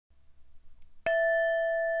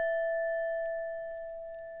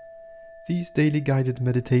These daily guided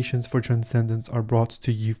meditations for Transcendence are brought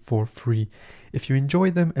to you for free. If you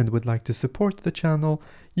enjoy them and would like to support the channel,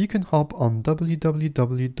 you can hop on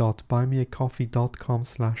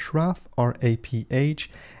www.buymeacoffee.com/Raph,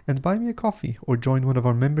 and buy me a coffee or join one of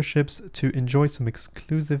our memberships to enjoy some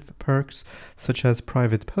exclusive perks such as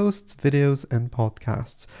private posts, videos, and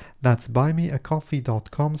podcasts. That's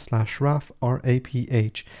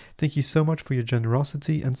buymeacoffee.com/Raph. Thank you so much for your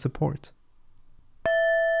generosity and support.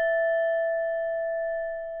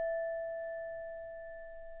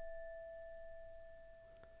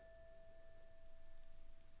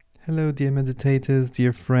 Hello dear meditators,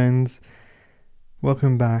 dear friends,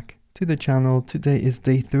 welcome back to the channel. Today is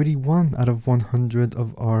day 31 out of 100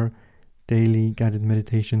 of our daily guided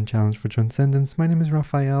meditation challenge for Transcendence. My name is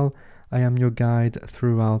Raphael. I am your guide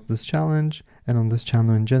throughout this challenge and on this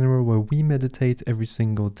channel in general, where we meditate every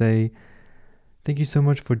single day. Thank you so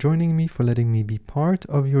much for joining me, for letting me be part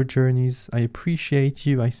of your journeys. I appreciate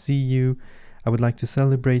you, I see you, I would like to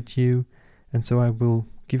celebrate you, and so I will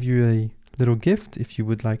give you a little gift. If you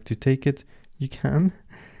would like to take it, you can.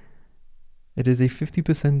 It is a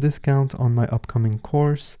 50% discount on my upcoming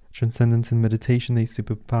course, Transcendence in Meditation, a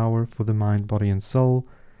Superpower for the Mind, Body and Soul.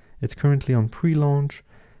 It's currently on pre-launch,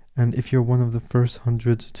 and if you're one of the first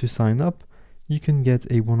 100 to sign up, you can get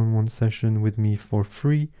a one-on-one session with me for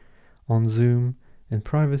free on Zoom in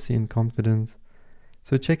privacy and confidence.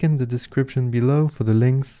 So check in the description below for the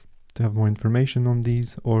links to have more information on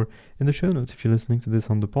these, or in the show notes if you're listening to this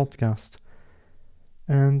on the podcast.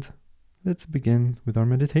 And let's begin with our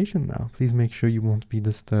meditation now. Please make sure you won't be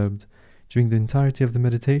disturbed during the entirety of the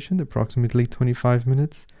meditation, approximately 25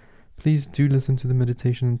 minutes. Please do listen to the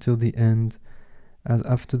meditation until the end, as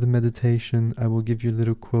after the meditation I will give you a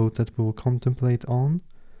little quote that we will contemplate on.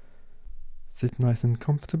 Sit nice and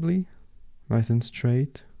comfortably, nice and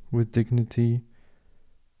straight, with dignity.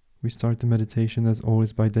 We start the meditation as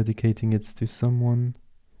always by dedicating it to someone.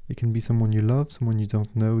 It can be someone you love, someone you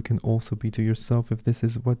don't know. It can also be to yourself if this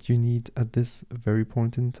is what you need at this very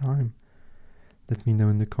point in time. Let me know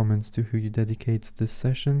in the comments to who you dedicate this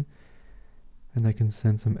session, and I can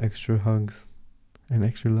send some extra hugs and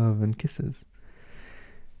extra love and kisses.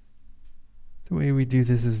 The way we do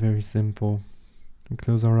this is very simple. We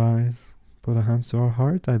close our eyes, put our hands to our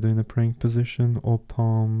heart, either in a praying position or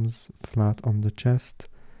palms flat on the chest.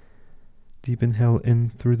 Deep inhale in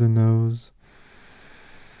through the nose.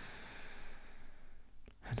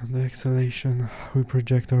 And on the exhalation, we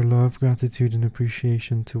project our love, gratitude, and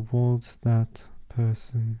appreciation towards that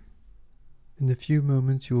person. In a few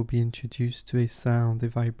moments, you will be introduced to a sound, a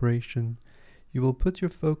vibration. You will put your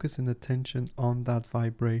focus and attention on that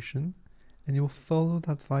vibration, and you will follow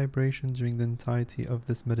that vibration during the entirety of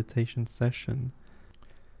this meditation session.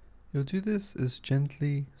 You'll do this as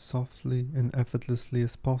gently, softly, and effortlessly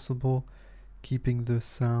as possible, keeping the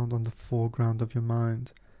sound on the foreground of your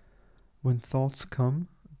mind. When thoughts come,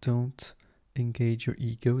 don't engage your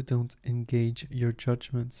ego, don't engage your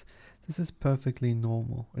judgments. This is perfectly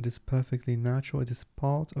normal. It is perfectly natural. It is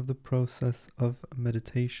part of the process of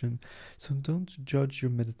meditation. So don't judge your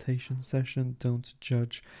meditation session. Don't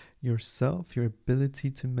judge yourself, your ability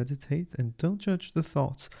to meditate, and don't judge the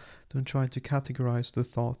thoughts. Don't try to categorize the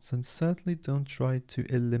thoughts, and certainly don't try to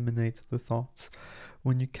eliminate the thoughts.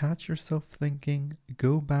 When you catch yourself thinking,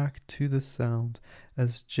 go back to the sound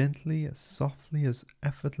as gently, as softly, as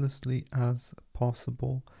effortlessly as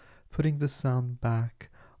possible, putting the sound back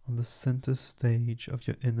on the center stage of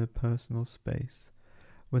your inner personal space.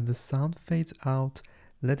 When the sound fades out,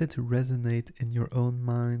 let it resonate in your own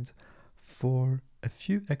mind for a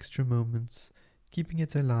few extra moments, keeping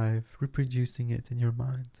it alive, reproducing it in your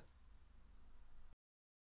mind.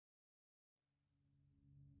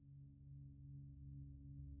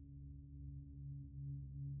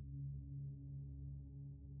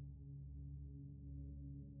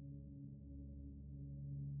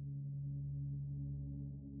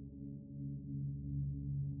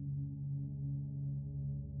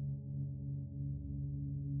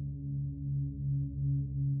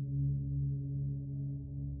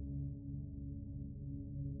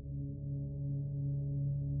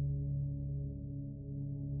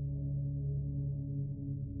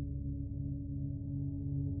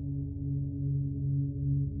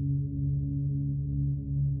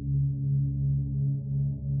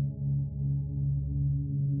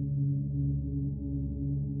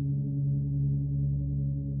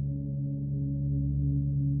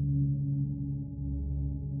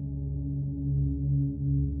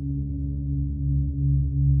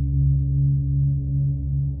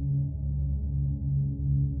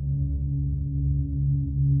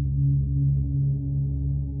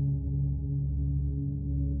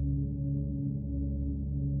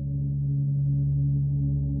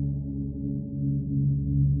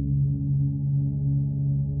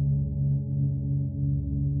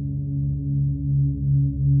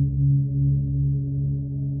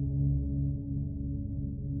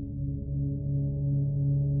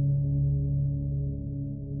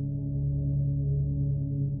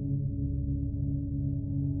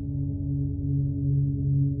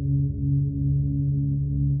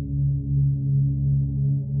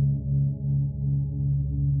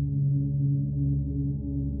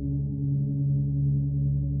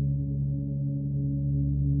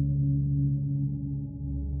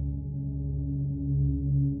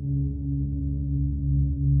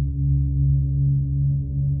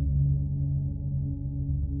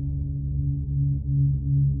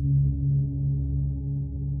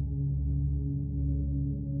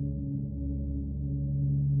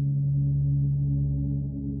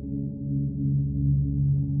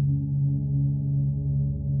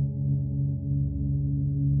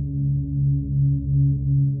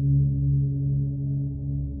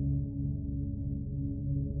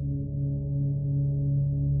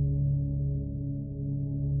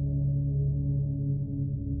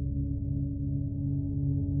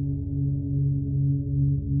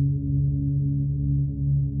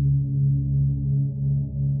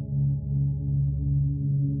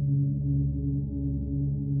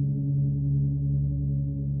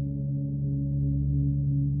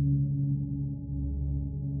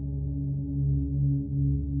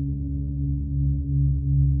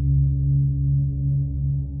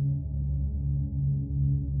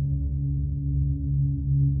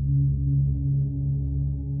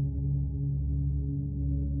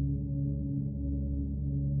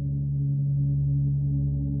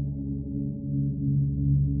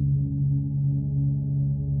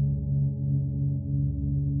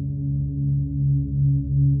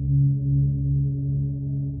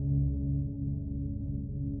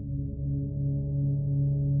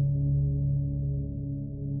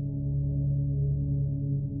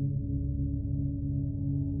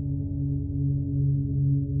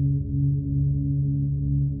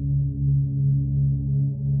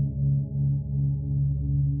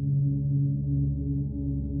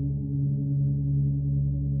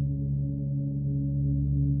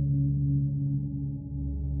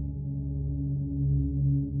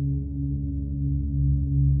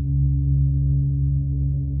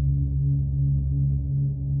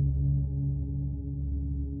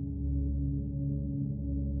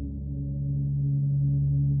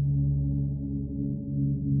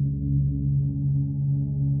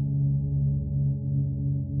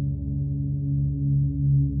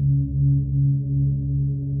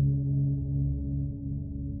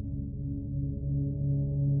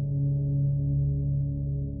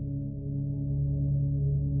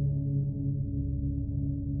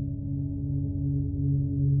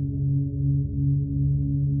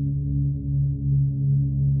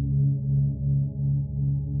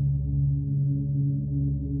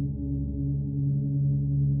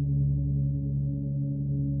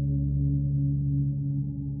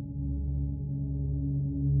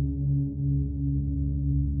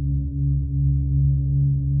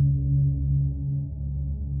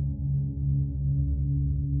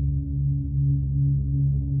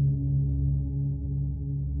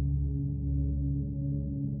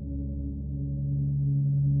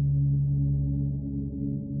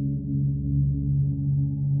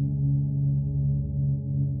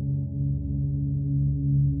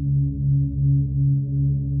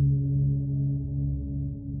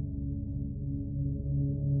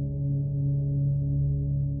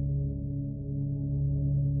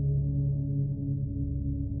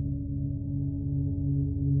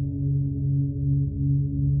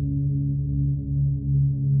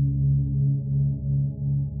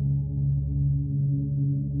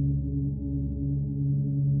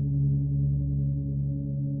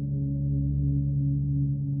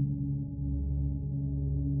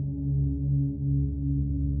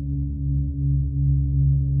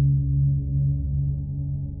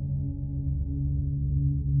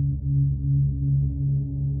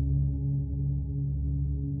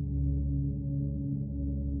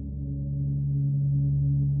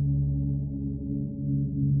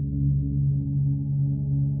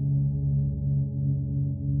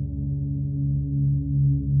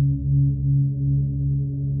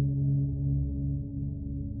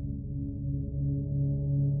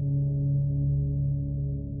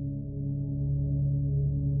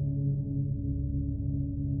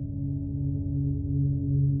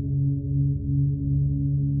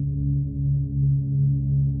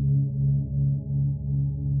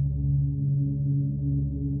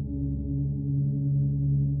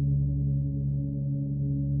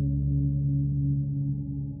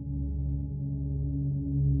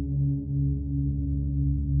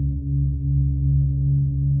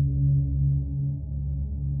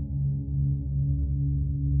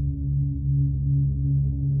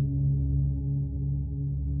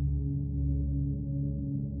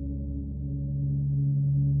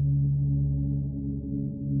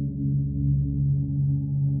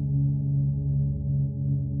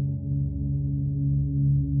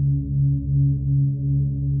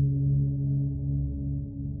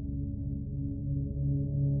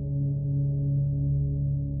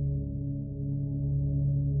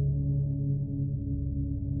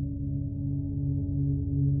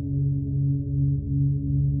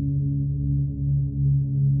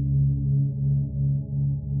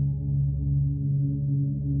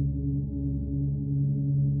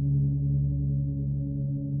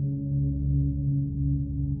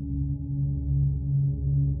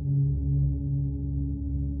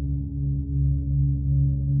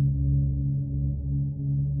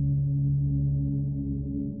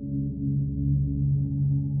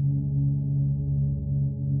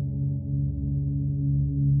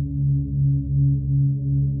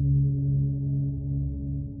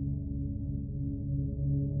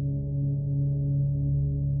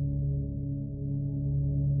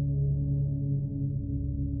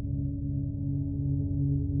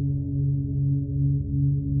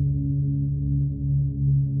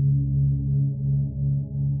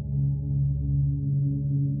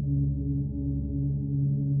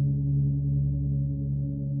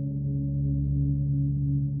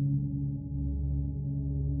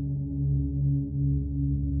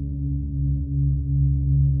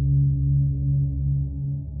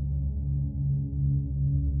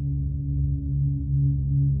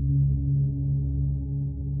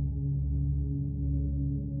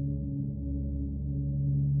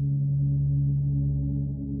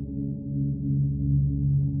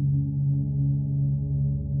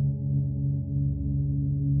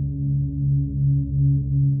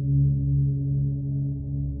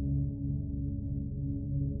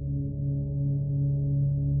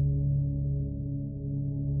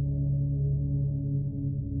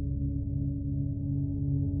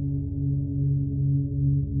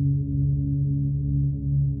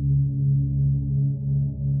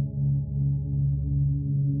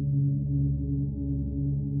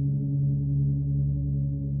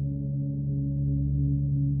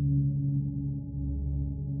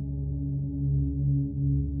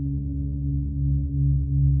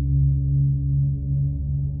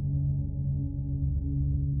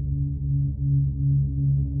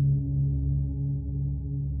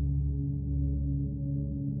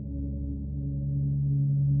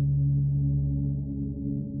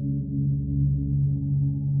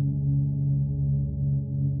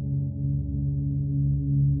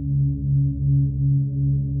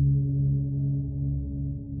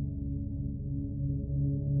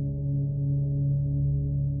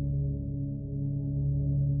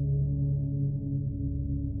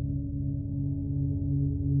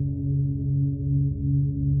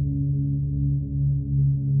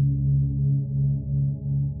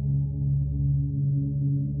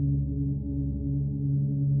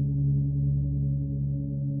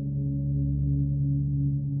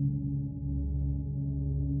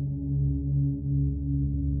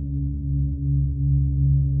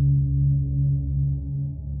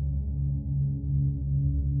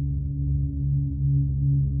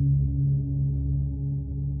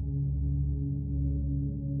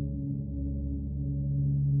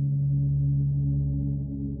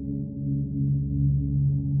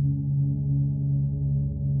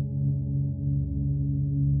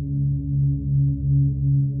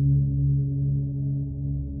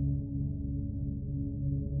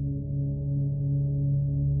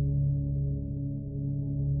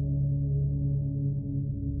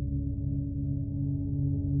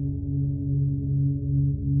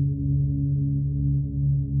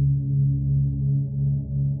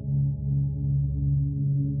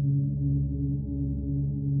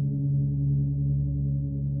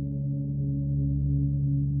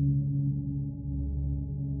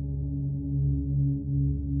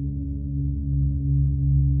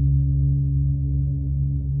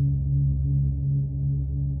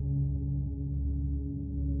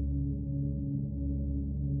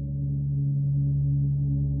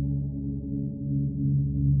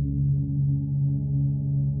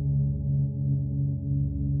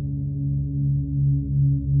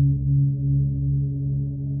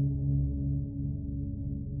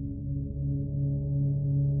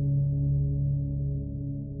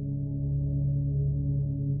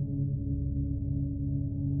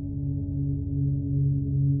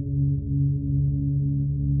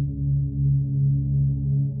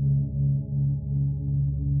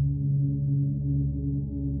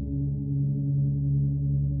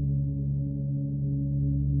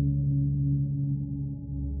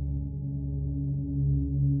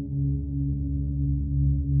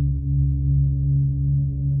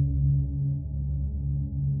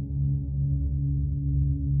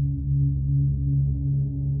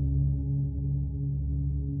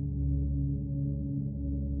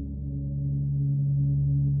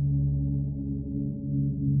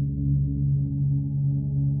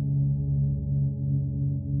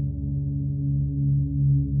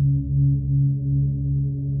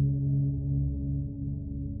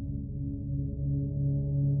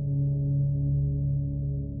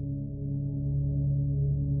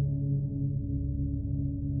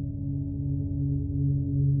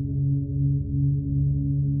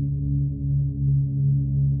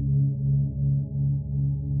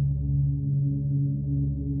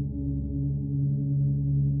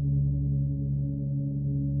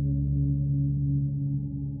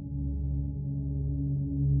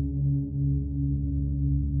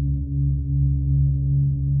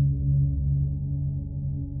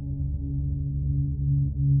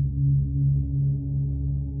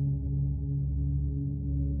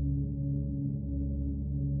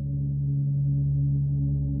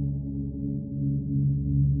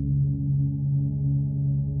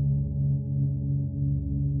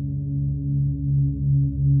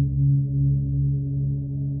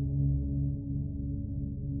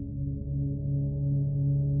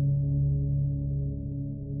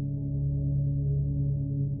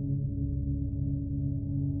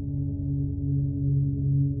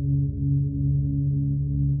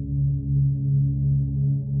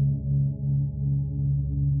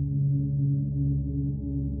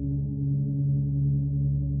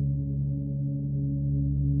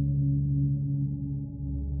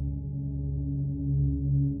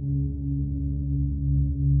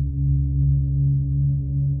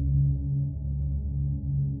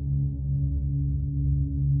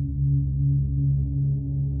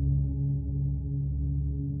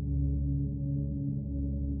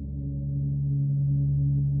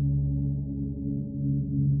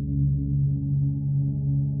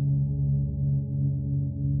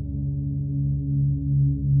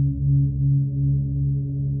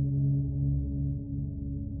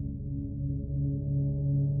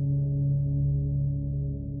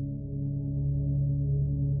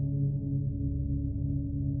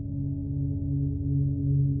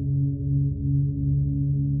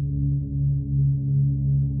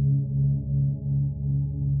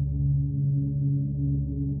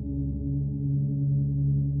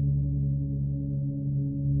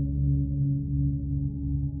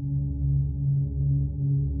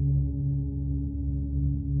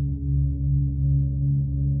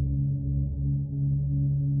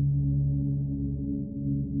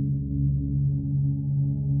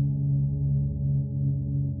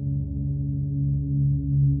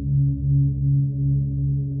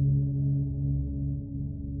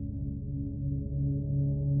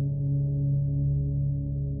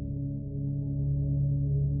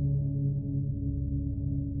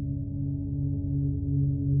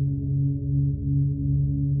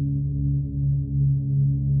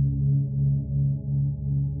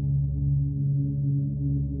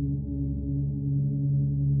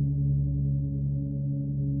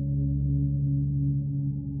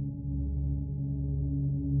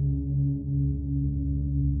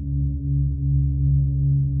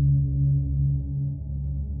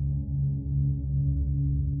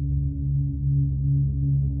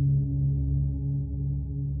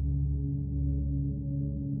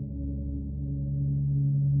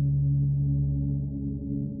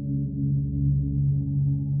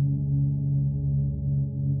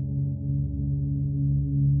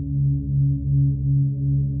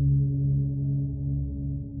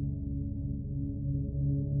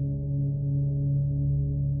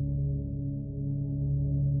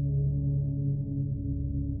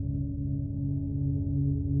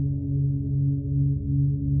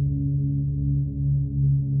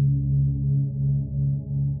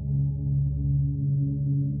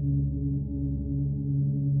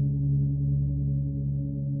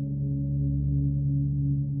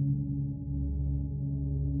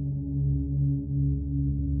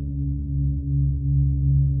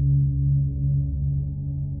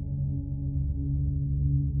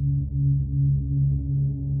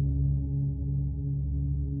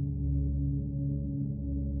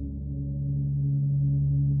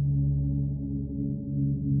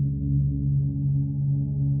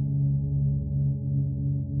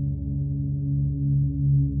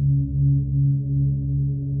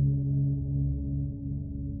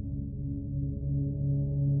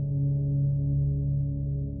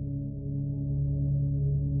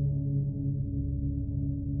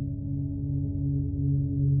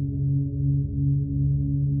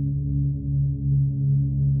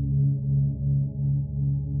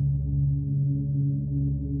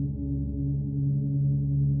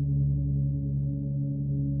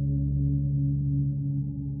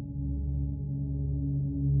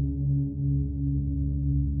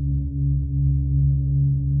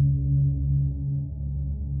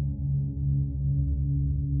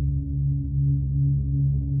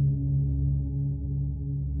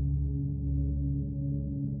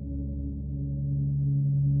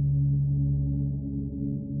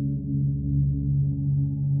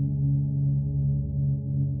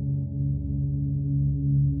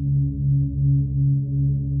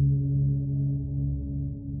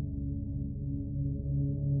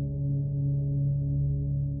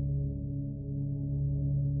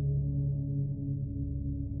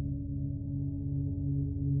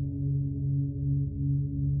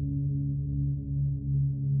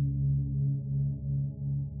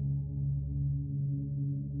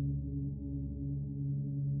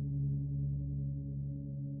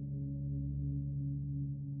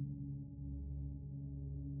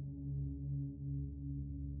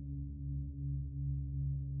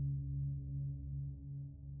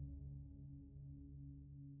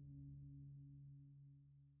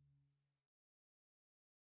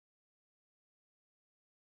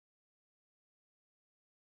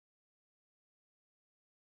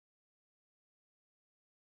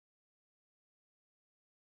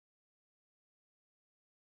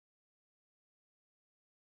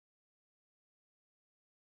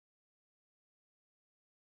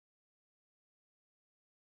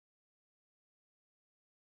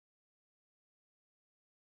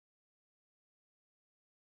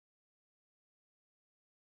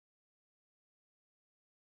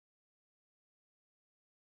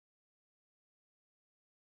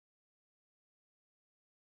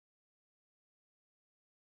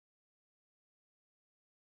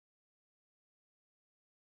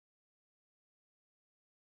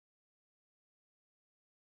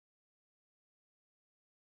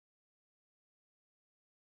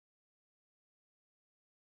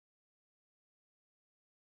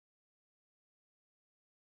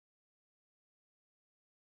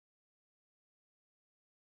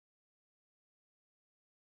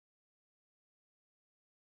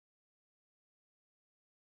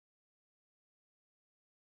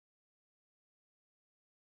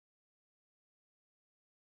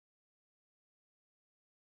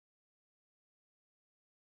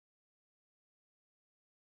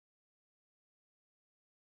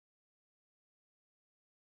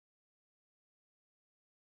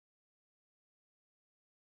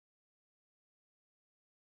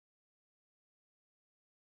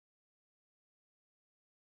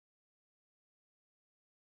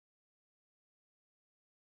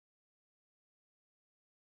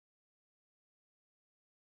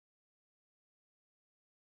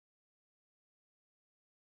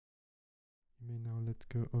 may now let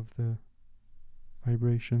go of the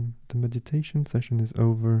vibration. The meditation session is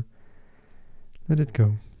over. Let it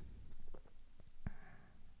go.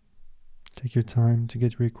 Take your time to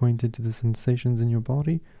get reacquainted to the sensations in your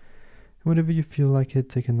body. And whenever you feel like it,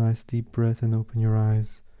 take a nice deep breath and open your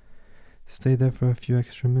eyes. Stay there for a few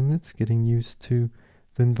extra minutes, getting used to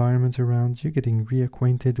the environment around you, getting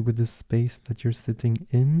reacquainted with the space that you're sitting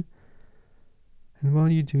in. And while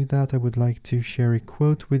you do that, I would like to share a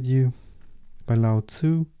quote with you by Lao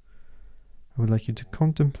Tzu. I would like you to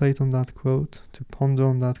contemplate on that quote, to ponder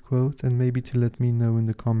on that quote, and maybe to let me know in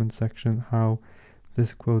the comment section how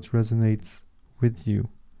this quote resonates with you.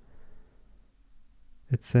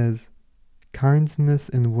 It says, "Kindness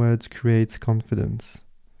in words creates confidence.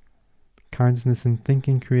 Kindness in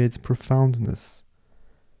thinking creates profoundness.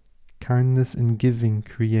 Kindness in giving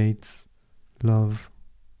creates love."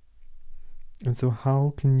 And so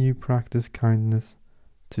how can you practice kindness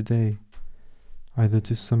today? Either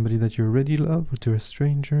to somebody that you already love or to a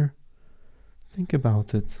stranger? Think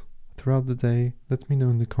about it throughout the day. Let me know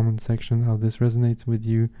in the comment section how this resonates with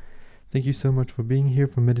you. Thank you so much for being here,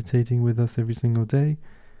 for meditating with us every single day.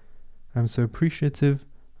 I'm so appreciative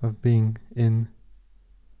of being in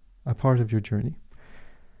a part of your journey.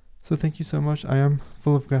 So thank you so much. I am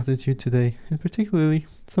full of gratitude today, and particularly,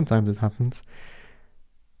 sometimes it happens.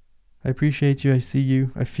 I appreciate you, I see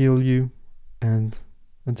you, I feel you, and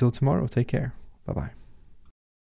until tomorrow, take care. Bye-bye.